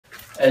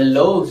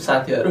Hello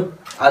साथीहरु,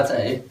 आज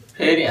है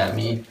फेरि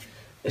हामी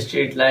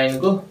स्ट्रेट लाइन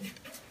को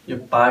यो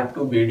पार्ट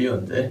 2 भिडियो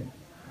हुन्छ है।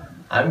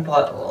 हामी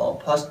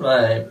फर्स्टमा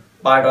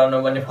पार्ट 1 मा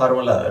पनि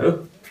फर्मुलाहरु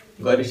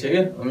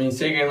गरिसक्यो। हामी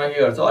सेकेन्डमा के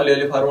गर्छ,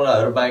 अलिअलि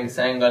फर्मुलाहरु बाँकी छ,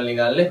 एंगल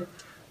निकाल्ने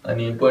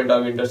अनि पोइन्ट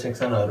अफ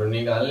इन्टरसेक्सनहरु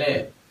निकाल्ने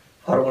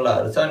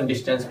फर्मुलाहरु छ। अनि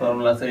डिस्टेन्स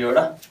फर्मुला छ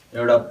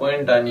एउटा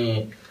पोइन्ट अनि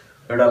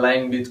एउटा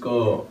लाइन बीचको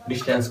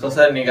डिस्टेन्स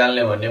कसरी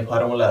निकाल्ने भन्ने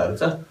फर्मुलाहरु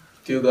छ,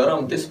 त्यो गरौँ।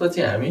 त्यसपछि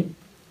हामी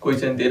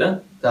क्वेशन तिर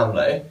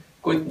जामला है।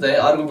 क्वेशन चाहिँ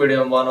अर्को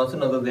भिडियोमा बनाउँछु, न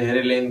त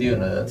धेरै लेन्थी हुन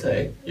जान्छ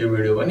है यो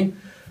भिडियो पनि।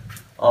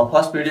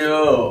 फर्स्ट भिडियो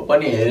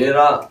पनि हेरेर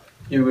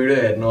यो भिडियो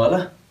हेर्नु होला।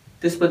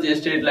 त्यसपछि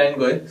स्ट्रेट लाइन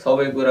गयो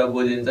सबै कुरा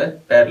बुझिन्छ।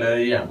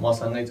 प्यारलली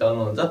मसँगै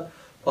चल्नुहुन्छ।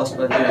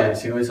 फर्स्टमा त्यो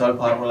हेरिसकेपछि सबै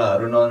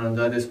फर्मुलाहरु नन हुन्छ,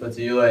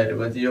 त्यसपछि यो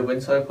हेरेपछि यो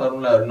पनि सबै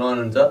फर्मुलाहरु नन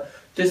हुन्छ।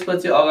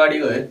 त्यसपछि अगाडि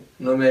गयो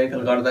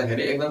न्युमेरिकल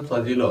गर्दाखेरि एकदम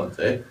सजिलो हुन्छ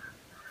है।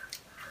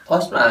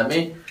 फर्स्टमा हामी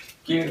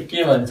के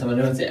भन्छ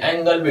भनेपछि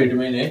angle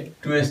between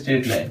two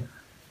straight line,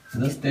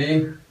 जस्तै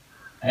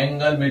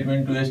angle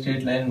between two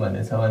straight line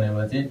भनेछ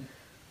भनेपछि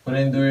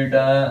कुनै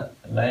दुईटा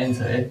लाइन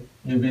छ है,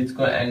 यो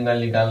बीचको एंगल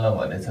निकाल्न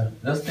भनेछ।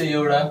 जस्तै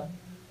एउटा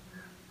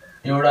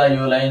यो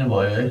लाइन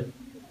भयो है,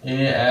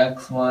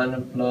 ax1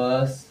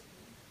 plus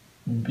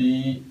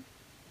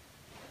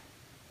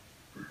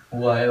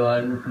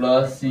by1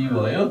 plus c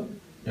भयो।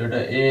 एउटा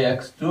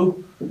ax2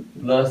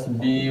 plus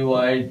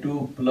by2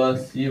 plus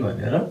c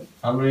भनेर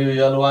हाम्रो यो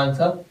l1 छ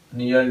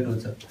अनि l2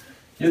 छ।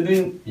 यो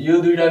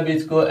दुईटा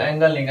बीचको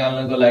एंगल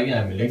निकाल्नको लागि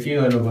हामीले के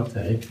गर्नुपर्छ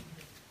है,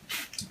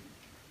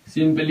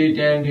 simply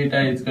tan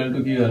theta equal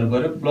to के गर्नु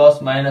पर्यो, प्लस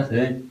माइनस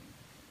है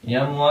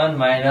m1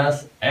 minus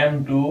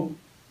m2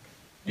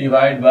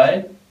 divide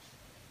by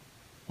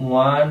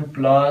 1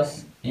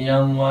 plus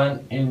m1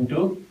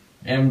 into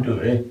m2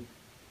 है।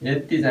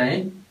 यति चाहिँ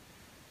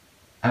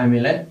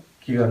हामीलाई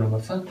के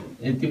गर्नुपर्छ,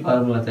 यति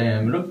फर्मुला चाहिँ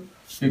हाम्रो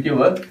यो के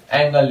भयो,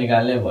 एंगल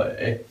निकाल्ने भयो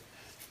है।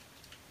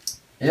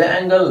 यो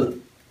एंगल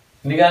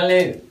निकाल्ने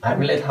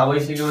हामीलाई थाहा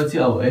भइसकेपछि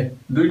अब है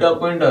दुईटा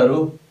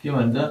पोइन्टहरु के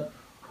भन्छ,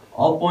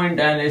 a point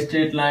and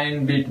straight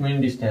line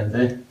between distance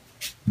है।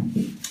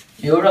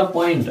 एउटा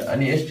पोइन्ट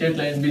अनि स्ट्रेट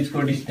लाइन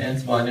बीचको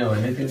डिस्टेन्स भन्यो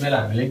भने त्यसबेला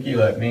हामीले के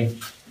गर्ने,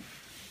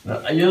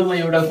 र योमा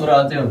एउटा कुरा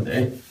अझै हुन्छ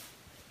है।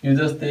 यो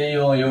जस्तै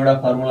यो एउटा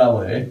फर्मुला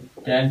भयो है,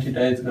 tan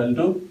theta equal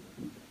to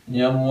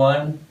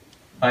m1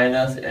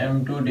 minus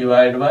m2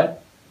 divide by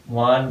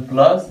 1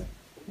 plus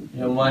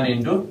m1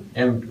 into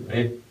m2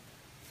 है।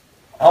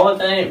 अब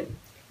चाहिँ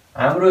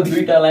हाम्रो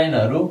दुईटा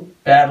लाइनहरु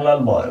प्यारलल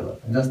भयो,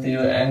 जस्तै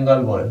यो एंगल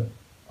भयो।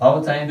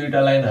 अब चाहिँ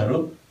दुईटा लाइनहरु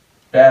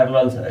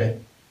प्यारलल छ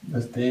है।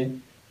 जस्तै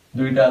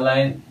दुईटा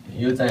लाइन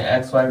यो चाहिँ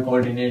xy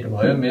कोअर्डिनेट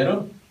भयो मेरो,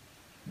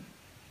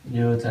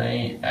 यो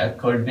चाहिँ x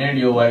कोअर्डिनेट,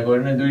 यो y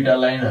कोअर्डिनेट। दुईटा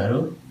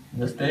लाइनहरु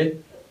जस्तै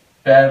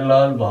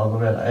प्यारलल भएको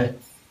बेला है,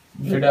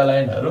 दुईटा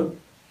लाइनहरु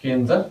के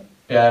हुन्छ,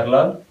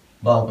 प्यारलल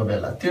भएको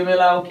बेला, त्यो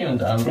बेला अब के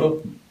हुन्छ, हाम्रो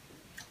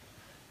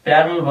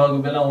प्यारलल भएको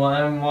बेला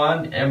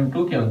m1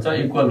 m2 के हुन्छ,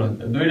 इक्वल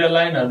हुन्छ। दुईटा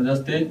लाइनहरु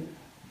जस्तै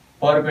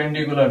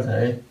परपेन्डिकुलर छ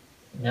है,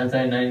 यहाँ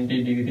चाहिँ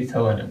 90 डिग्री छ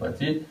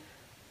भनेपछि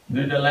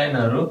दुईटा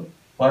लाइनहरु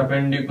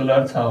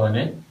परपेन्डिकुलर छ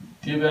भने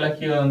त्यो बेला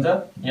के हुन्छ,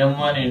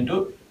 m1 into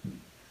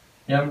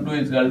m2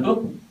 equal to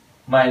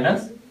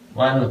minus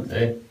 1 हुन्छ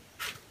है।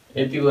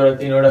 यति कुरा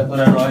तीनवटा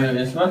कुरा रह्यो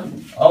यसमा।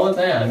 अब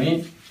चाहिँ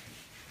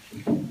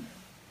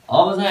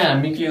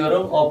हामी के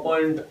गरौँ,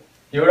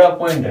 एउटा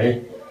पोइन्ट है,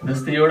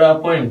 जस्तै एउटा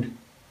पोइन्ट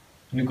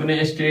अनि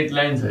कुनै स्ट्रेट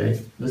लाइन छ है।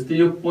 जस्तै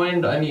यो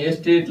पोइन्ट अनि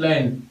स्ट्रेट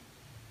लाइन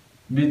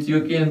बीच यो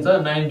के हुन्छ,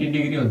 90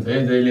 डिग्री हुन्छ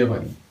है जहिले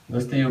पनि।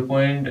 जस्तै यो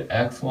पोइन्ट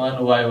x1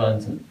 y1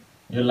 छ,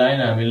 यो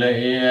लाइन हामीलाई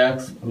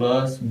ax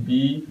plus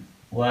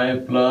by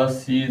plus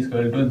c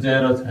equal to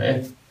 0 छ है।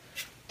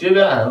 त्यो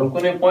बेला हाम्रो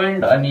कुनै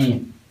पोइन्ट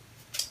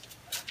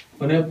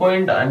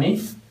अनि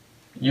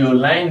यो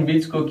लाइन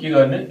बीचको के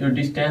गर्ने, यो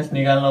डिस्टेन्स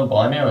निकाल्न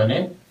भन्यो भने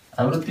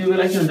हाम्रो त्यो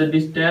बेला के हुन्छ,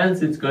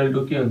 डिस्टेन्स इक्वल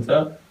टु के हुन्छ,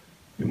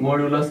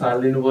 मोडुलस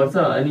हाल्दिनु पर्छ।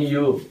 अनि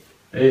यो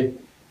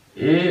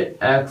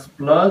ax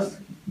plus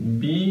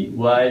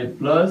by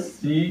plus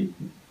c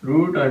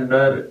root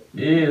under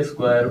a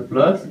square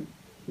plus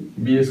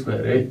b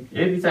square है।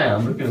 यदि चाहिँ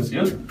हाम्रो के हुन्छ,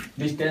 यो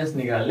डिस्टेन्स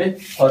निकाल्ने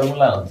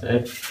फर्मुला हुन्छ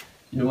है।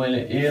 यो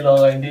मैले a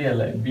लगाइदिए,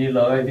 यसलाई b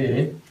लगाइदिए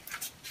है।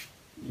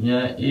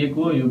 यहाँ a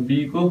को यो b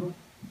को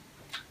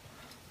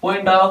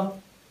पोइन्ट अफ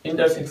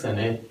इन्टरसेक्सन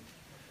है,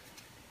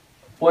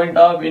 point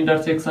of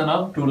intersection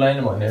of to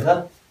line भनेछ।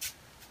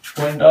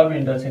 Point of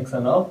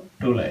intersection of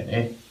to line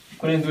है,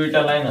 कुनै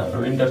दुईटा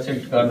लाइनहरु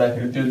इन्टरसेक्ट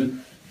गर्दाखेरि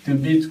त्यो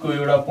बीचको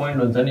एउटा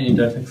पोइन्ट हुन्छ नि,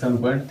 इन्टरसेक्सन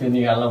पोइन्ट, त्यो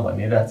निकाल्न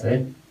भनिरहेछ है।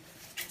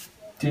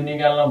 त्यो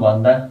निकाल्न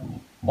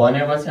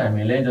भनेपछि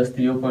हामीले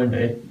जस्तै यो पोइन्ट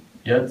है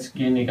h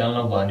के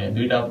निकाल्न भन्यो,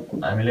 दुईटा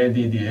हामीले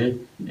दिदिए है,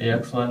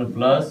 ax1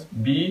 plus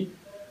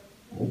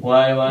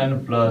by1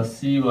 plus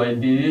c y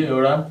दिदिए,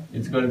 एउटा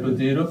इक्वल टु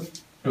 0,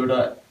 एउटा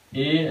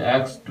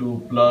ax2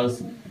 plus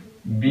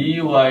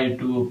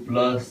by2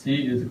 plus c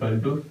equal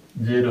to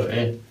 0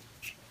 है।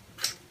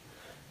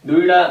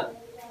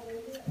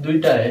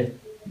 दुईटा है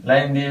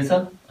लाइन दिएछ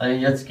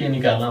अनि h के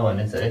निकाल्न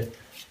भनेछ है।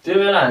 त्यो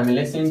बेला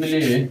हामीले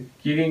सिम्पली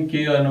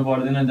के गर्नु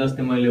पर्दैन,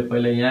 जस्तै मैले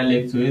पहिला यहाँ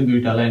लेख्छु है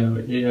दुईटा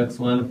लाइनहरु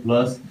ax1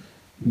 plus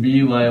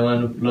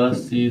by1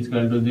 plus c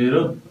equal to 0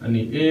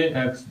 अनि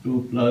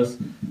ax2 plus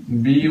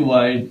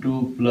by2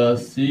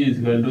 plus c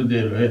equal to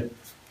 0 है।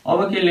 अब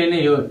के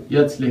लेख्ने, यो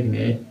h लेख्ने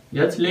है।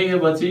 h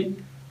लेखेपछि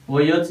हो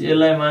h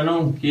यसलाई मानौ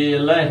k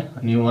यसलाई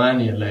अनि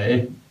 1 यसलाई है।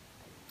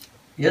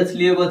 h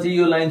लिएपछि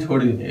यो लाइन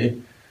छोड्दिने है।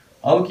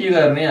 अब के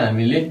गर्ने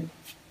हामीले,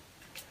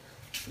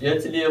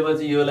 h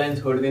लिएपछि यो लाइन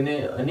छोड्दिने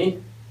अनि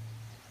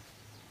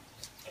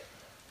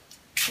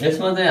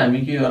यसमा चाहिँ हामी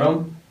के गरौँ,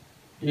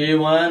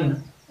 a1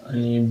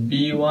 अनि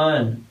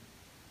b1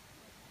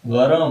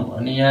 गरौँ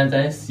अनि यहाँ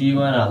चाहिँ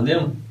c1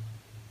 हाल्दियौँ,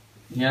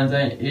 यहाँ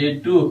चाहिँ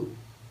a2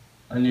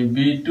 अनि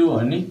b2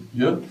 अनि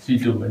यो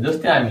c2 भयो।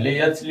 जस्तै हामीले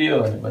h लियो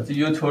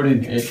भनेपछि यो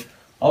छोडिदिने है।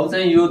 अब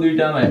चाहिँ यो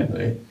दुईटामा हेर्नु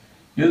है।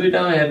 यो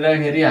दुईटामा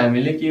हेर्दाखेरि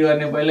हामीले के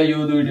गर्ने, पहिला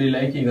यो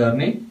दुईटैलाई के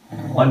गर्ने,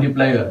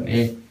 मल्टिप्लाई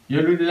गर्ने।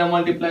 यो दुईटैलाई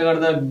मल्टिप्लाई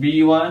गर्दा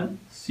b1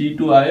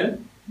 c2 आयो,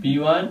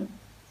 b1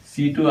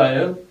 c2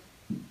 आयो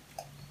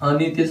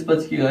अनि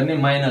त्यसपछि के गर्ने,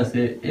 माइनस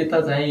है।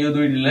 यता चाहिँ यो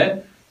दुईटैलाई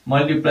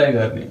मल्टिप्लाई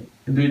गर्ने,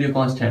 दुईटै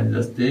कन्स्ट्यान्ट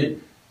जस्तै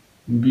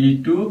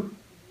b2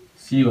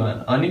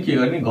 c1 अनि के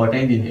गर्ने,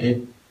 घटाइदिने है।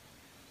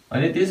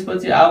 अनि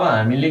त्यसपछि अब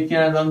हामीले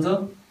केमा जान्छौँ,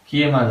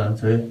 k मा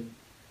जान्छौँ है।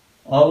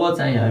 अब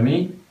चाहिँ हामी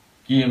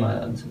k मा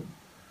जान्छौँ।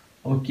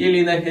 अब के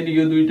लिँदाखेरि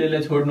यो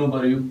दुईटैलाई छोड्नु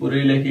पर्यो, यो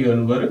पुरैलाई के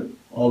गर्नु पर्यो,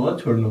 अब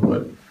छोड्नु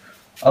पर्यो।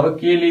 अब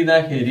के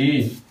लिँदाखेरि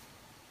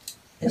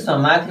यसमा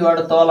माथिबाट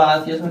तल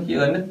आएको थियो, यसमा के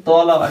गर्ने,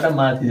 तलबाट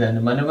माथि जाने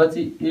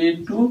भनेपछि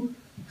a2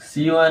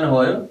 c1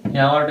 भयो,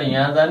 यहाँबाट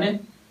यहाँ जाने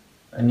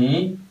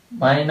अनि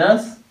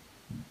माइनस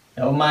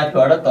अब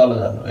माथिबाट तल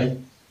जानु है,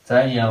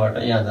 चाहे यहाँबाट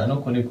यहाँ जानु,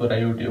 कुनै कुरा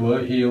एउटै भयो,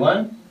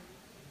 a1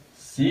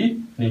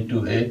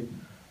 c2 है।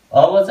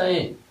 अब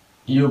चाहिँ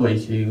यो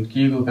भइसक्यो,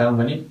 के को काम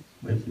पनि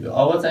भइसक्यो।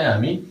 अब चाहिँ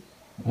हामी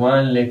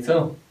 1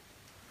 लेख्छौँ,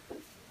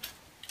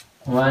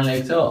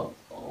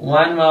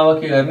 1 मा अब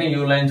के गर्ने,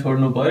 यो लाइन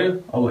छोड्नु पर्यो।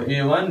 अब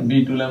a1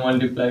 b2 लाई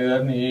मल्टिप्लाई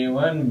गर्ने,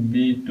 a1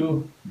 b2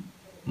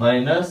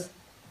 minus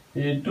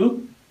a2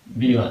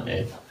 b1 है।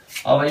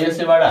 अब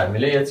यसैबाट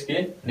हामीले h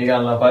के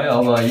निकाल्न पर्यो।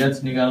 अब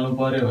h निकाल्नु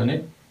पर्यो भने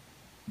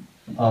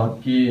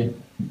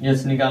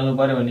h निकाल्नु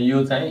पर्यो भने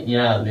यो चाहिँ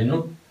यहाँ हाल्दिनु,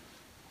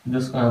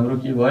 जसको हाम्रो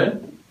के भयो,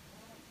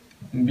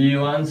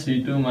 b1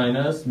 c2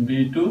 minus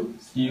b2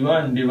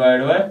 c1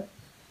 divide by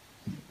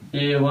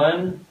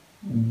a1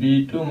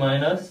 b2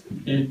 minus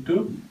a2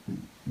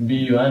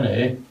 b1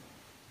 है।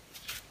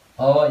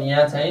 अब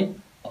यहाँ चाहिँ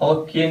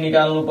अब के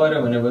निकाल्नु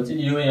पर्यो भनेपछि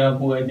यो यहाँ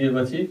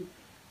पुगाइदिएपछि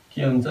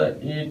के हुन्छ,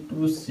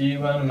 a2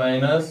 c1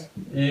 minus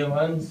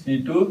a1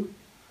 c2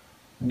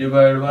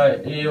 divide by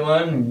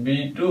a1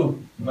 b2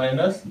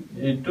 minus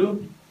a2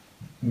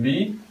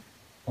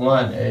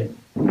 b1 है।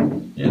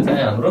 यो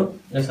चाहिँ हाम्रो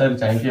यसरी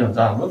चाहिँ के हुन्छ,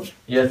 हाम्रो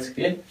h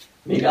के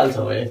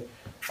निकाल्छौँ है।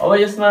 अब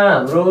यसमा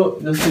हाम्रो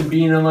जस्तै b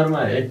नम्बरमा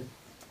है,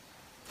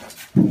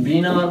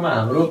 b नम्बरमा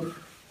हाम्रो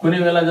कुनै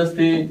बेला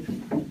जस्तै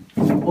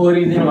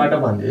ओरिजिनबाट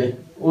भन्थे,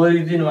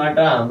 ओरिजिनबाट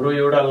हाम्रो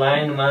एउटा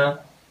लाइनमा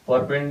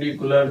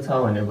परपेन्डिकुलर छ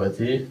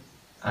भनेपछि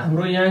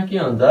हाम्रो यहाँ के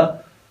हुन्छ,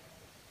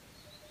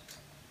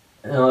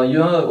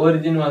 यो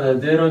ओरिजिनमा त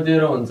 0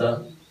 0 हुन्छ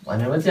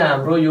भनेपछि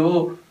हाम्रो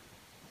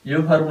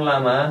यो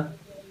फर्मुलामा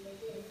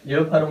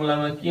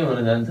के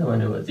हुन जान्छ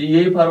भनेपछि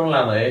यही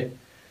फर्मुलामा है,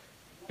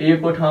 a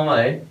को ठाउँमा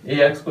है,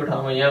 ax को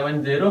ठाउँमा यहाँ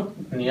पनि 0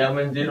 अनि यहाँ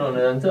पनि 0 हुन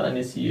जान्छ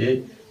अनि c है।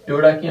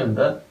 एउटा के हुन्छ,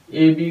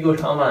 ab को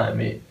ठाउँमा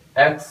हामी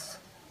x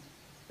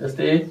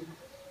जस्तै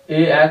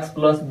ax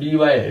प्लस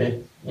by है,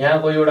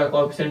 यहाँको एउटा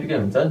कोएफिसिएन्ट के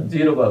हुन्छ,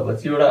 0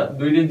 भएपछि एउटा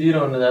दुईटै 0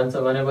 हुन जान्छ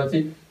भनेपछि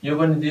यो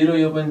पनि 0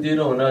 यो पनि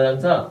 0 हुन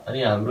जान्छ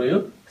अनि हाम्रो यो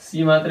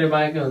c मात्रै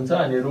बाँकी हुन्छ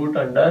अनि root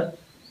under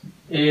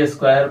a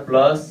square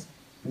plus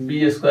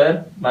b square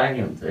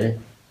बाँकी हुन्छ है।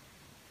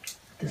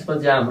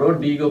 त्यसपछि हाम्रो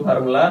d को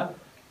फर्मुला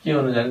के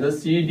हुन जान्छ,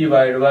 c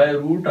divide by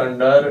root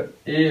under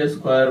a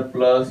square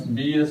plus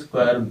b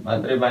square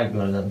मात्रै बाँकी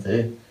हुन जान्छ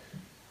है।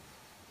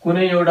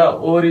 कुनै एउटा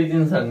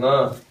ओरिजिनसँग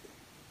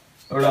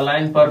एउटा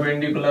लाइन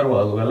परपेन्डिकुलर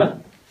भएको बेला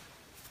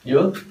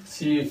यो c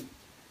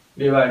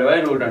divide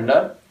by root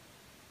under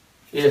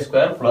a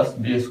square plus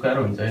b square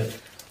हुन्छ है।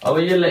 अब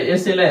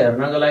यसैलाई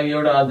हेर्नको लागि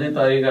एउटा अझै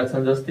तरिका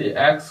छ, जस्तै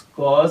x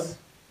cos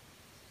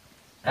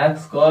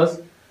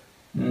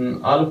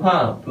alpha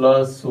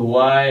plus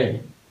y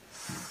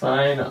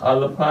sin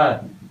alpha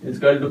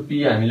equal to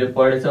p हामीले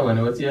पढेछौँ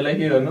भनेपछि यसलाई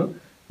के गर्नु,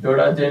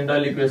 एउटा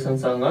जनरल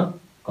इक्वेसनसँग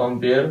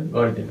कम्पेयर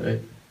गरिदिनु है।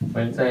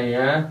 मैले चाहिँ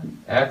यहाँ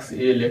x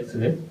a लेख्छु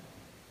है,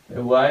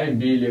 y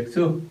b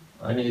लेख्छु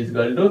अनि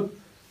इक्वल टु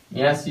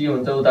यहाँ c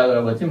हुन्छ, उता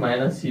गएपछि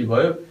माइनस c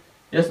भयो।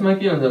 यसमा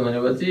के हुन्छ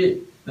भनेपछि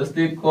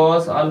जस्तै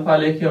cos अल्फा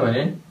लेख्यो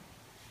भने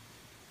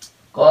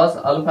cos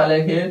अल्फा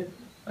लेखे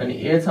अनि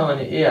a छ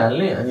भने a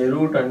हाल्ने अनि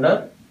root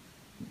under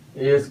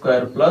a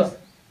square plus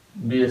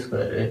b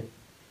square है।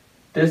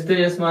 त्यस्तै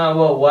यसमा अब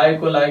y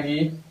को लागि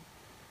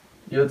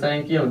यो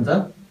चाहिँ के हुन्छ,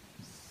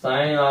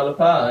 sin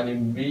अल्फा अनि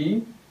b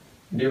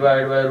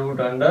divide by root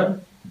under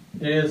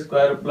a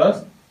square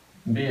plus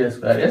b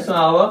square. यसमा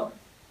अब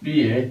p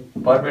है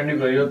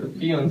परपेन्डिकुलर, यो त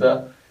p हुन्छ,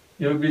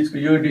 यो बीचको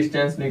यो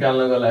डिस्टेन्स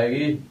निकाल्नको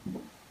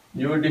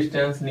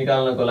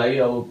लागि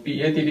अब p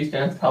यति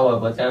डिस्टेन्स थाहा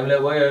भएपछि हामीलाई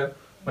भयो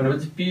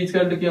भनेपछि p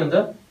इक्वल टु के हुन्छ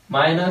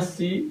माइनस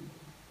c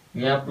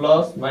यहाँ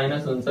प्लस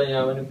माइनस हुन्छ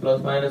यहाँ पनि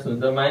प्लस माइनस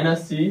हुन्छ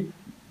माइनस c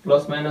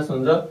प्लस माइनस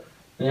हुन्छ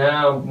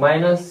यहाँ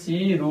minus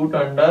c route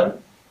under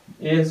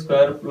a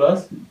square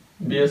plus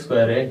b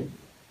square है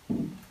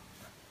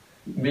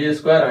b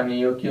स्क्वायर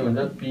अनि यो के हुन्छ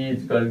p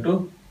equal to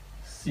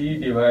c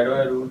divide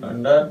by route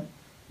under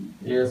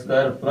a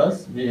square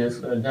plus b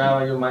square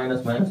जहाँ यो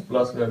माइनस माइनस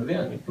प्लस गरिदिए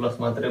अनि प्लस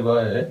मात्रै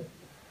भयो है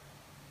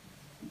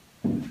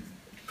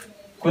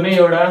कुनै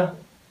एउटा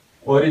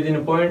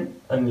ओरिजिन पोइन्ट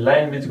अनि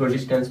लाइन बीचको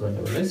डिस्टेन्स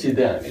भन्नु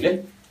सिधै हामीले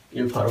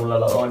यो फर्मुला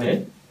लगाउने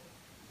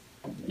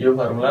यो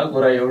फर्मुला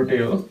कुरा एउटै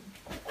हो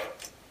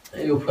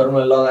यो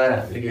फर्मुला लगाएर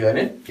हामीले के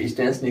गर्ने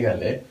डिस्टेन्स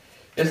निकाल्ने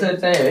यसरी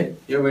चाहिँ है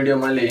यो भिडियो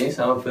मैले यही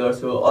समाप्त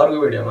गर्छु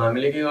अर्को भिडियोमा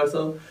हामीले के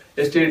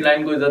गर्छौं स्ट्रेट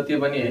लाइनको जति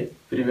पनि है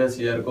प्रिभियस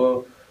इयर को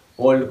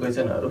ओल्ड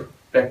क्वेशनहरु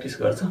प्र्याक्टिस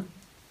गर्छ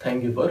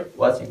थ्यांक यू फर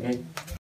वाचिङ है